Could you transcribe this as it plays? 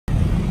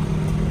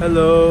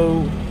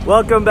Hello,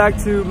 welcome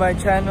back to my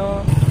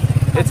channel.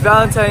 It's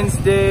Valentine's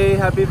Day.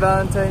 Happy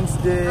Valentine's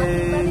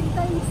Day.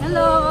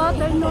 Hello,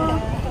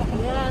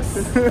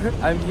 yes.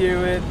 I'm here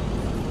with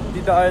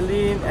Tita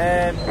Arlene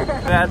and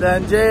Nata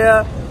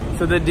Andrea.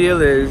 So the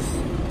deal is,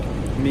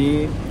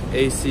 me,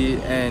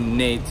 AC, and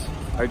Nate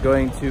are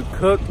going to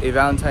cook a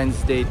Valentine's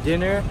Day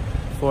dinner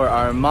for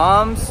our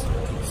moms.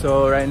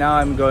 So right now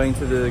I'm going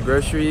to the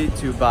grocery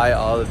to buy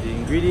all of the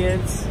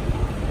ingredients.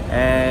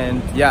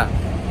 And yeah,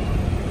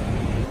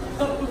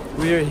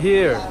 we are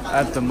here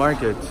at the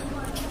market.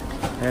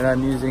 And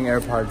I'm using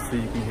AirPods so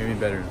you can hear me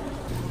better.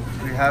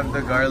 We have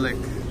the garlic.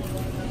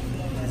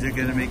 Is it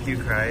gonna make you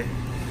cry?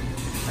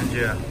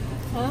 Andrea?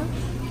 Huh?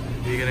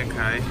 Are you gonna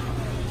cry?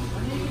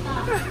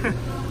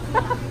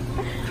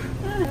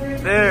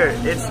 There,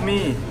 it's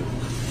me.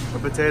 A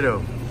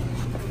potato.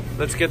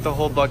 Let's get the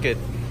whole bucket.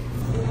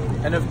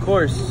 And of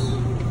course,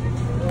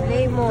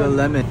 the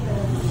lemon.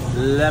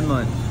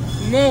 Lemon.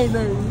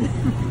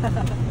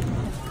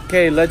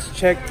 Okay, let's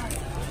check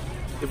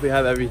if we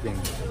have everything.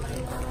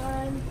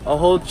 A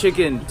whole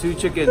chicken, 2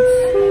 chickens.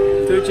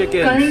 2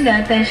 chickens. Calling the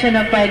attention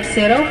of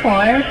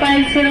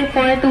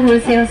 504 to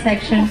wholesale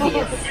section,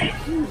 please.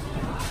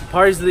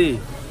 Parsley.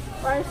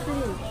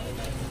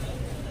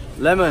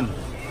 Lemon.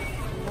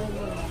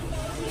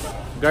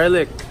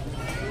 Garlic.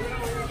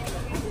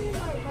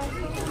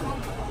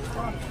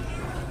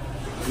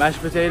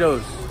 Mashed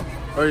potatoes.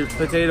 Or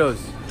potatoes.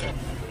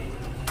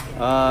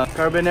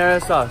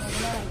 Carbonara sauce.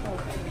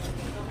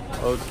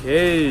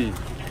 Okay,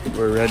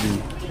 we're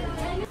ready.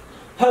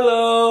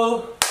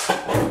 Hello!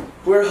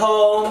 We're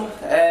home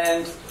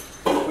and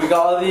we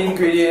got all the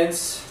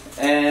ingredients,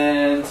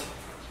 and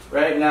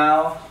right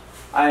now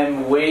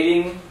I'm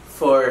waiting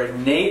for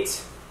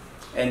Nate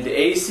and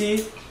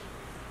AC.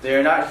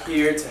 They're not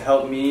here to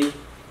help me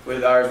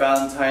with our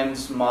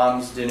Valentine's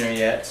mom's dinner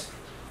yet,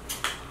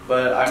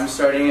 but I'm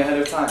starting ahead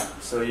of time,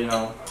 so you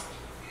know,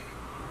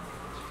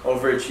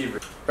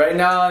 overachiever. Right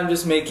now I'm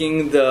just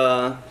making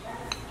the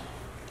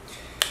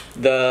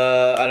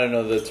I don't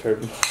know the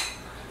term.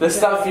 The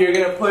stuff you're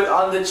gonna put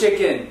on the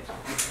chicken.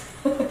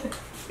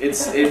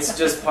 It's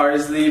just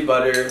parsley,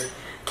 butter,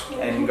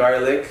 and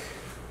garlic.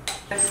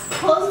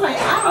 Close my eyes.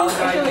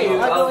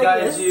 I'll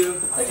guide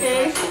you.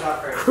 Okay.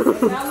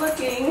 I'm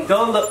looking.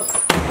 Don't look.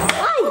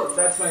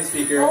 That's my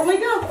speaker. Oh my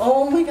god.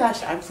 Oh my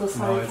gosh. I'm so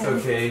sorry. No, it's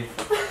okay.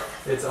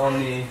 It's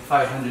only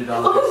 $500.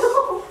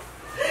 Oh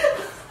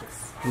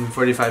no. In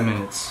 45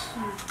 minutes.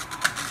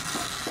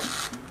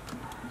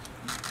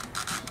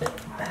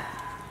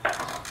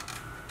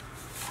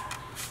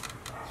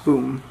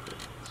 Boom.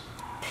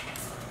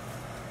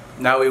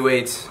 Now we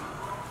wait.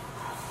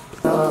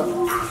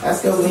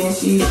 Ask her when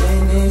she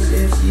finished,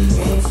 if she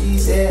came, she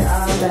said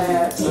I'll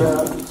have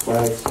her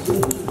twice.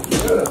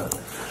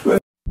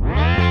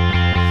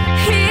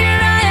 Here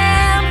I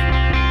am,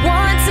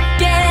 once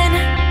again,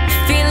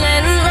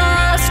 feeling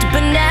lost,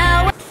 but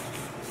now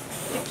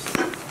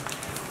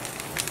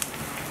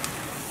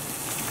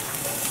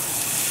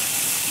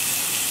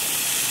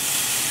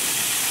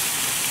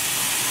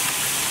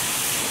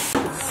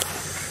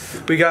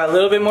we got a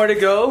little bit more to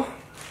go.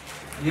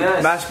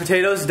 Yes. Mashed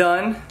potatoes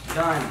done.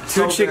 Done.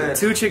 Two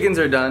chickens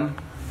are done.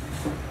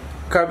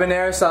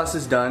 Carbonara sauce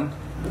is done.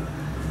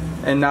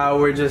 And now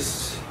we're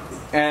just,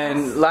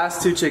 and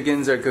last 2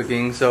 chickens are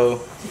cooking.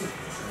 So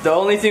the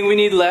only thing we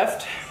need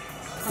left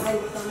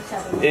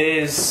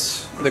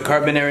is the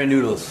carbonara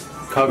noodles.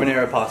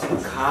 Carbonara pasta.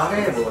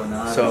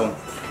 So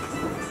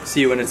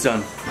see you when it's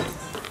done.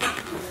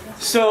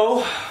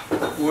 So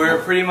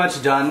we're pretty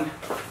much done.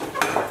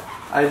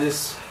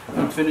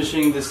 I'm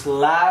finishing this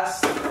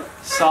last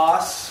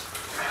sauce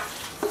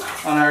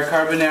on our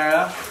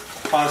carbonara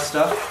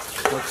pasta.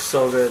 Looks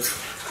so good.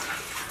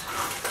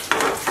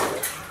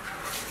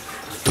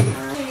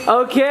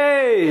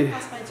 Okay!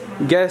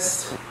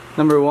 Guest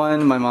number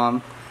 1, my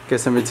mom.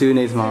 Guest number 2,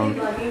 Nate's mom.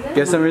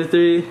 Guest number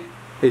 3,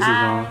 AC's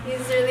mom.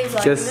 He's really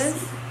vlogging Guest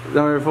this.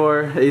 number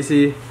 4,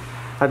 AC.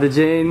 At the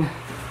Jane,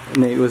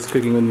 Nate was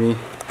cooking with me.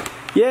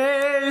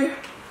 Yay!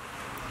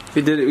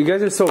 We did it. You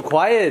guys are so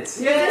quiet.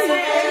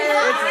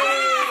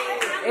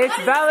 It's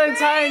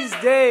Valentine's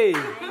Day.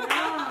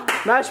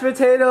 Mashed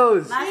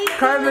potatoes,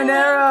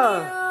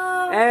 carbonara,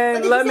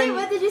 and lemon.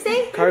 What did you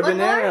say?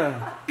 Carbonara.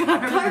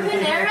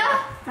 Carbonara?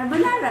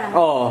 Carbonara.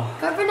 Oh.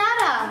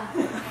 Carbonara.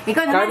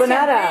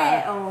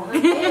 Carbonara.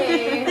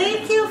 Okay.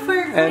 Thank you for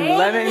And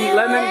lemon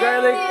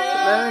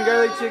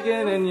garlic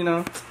chicken, and you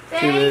know.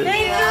 Thank you.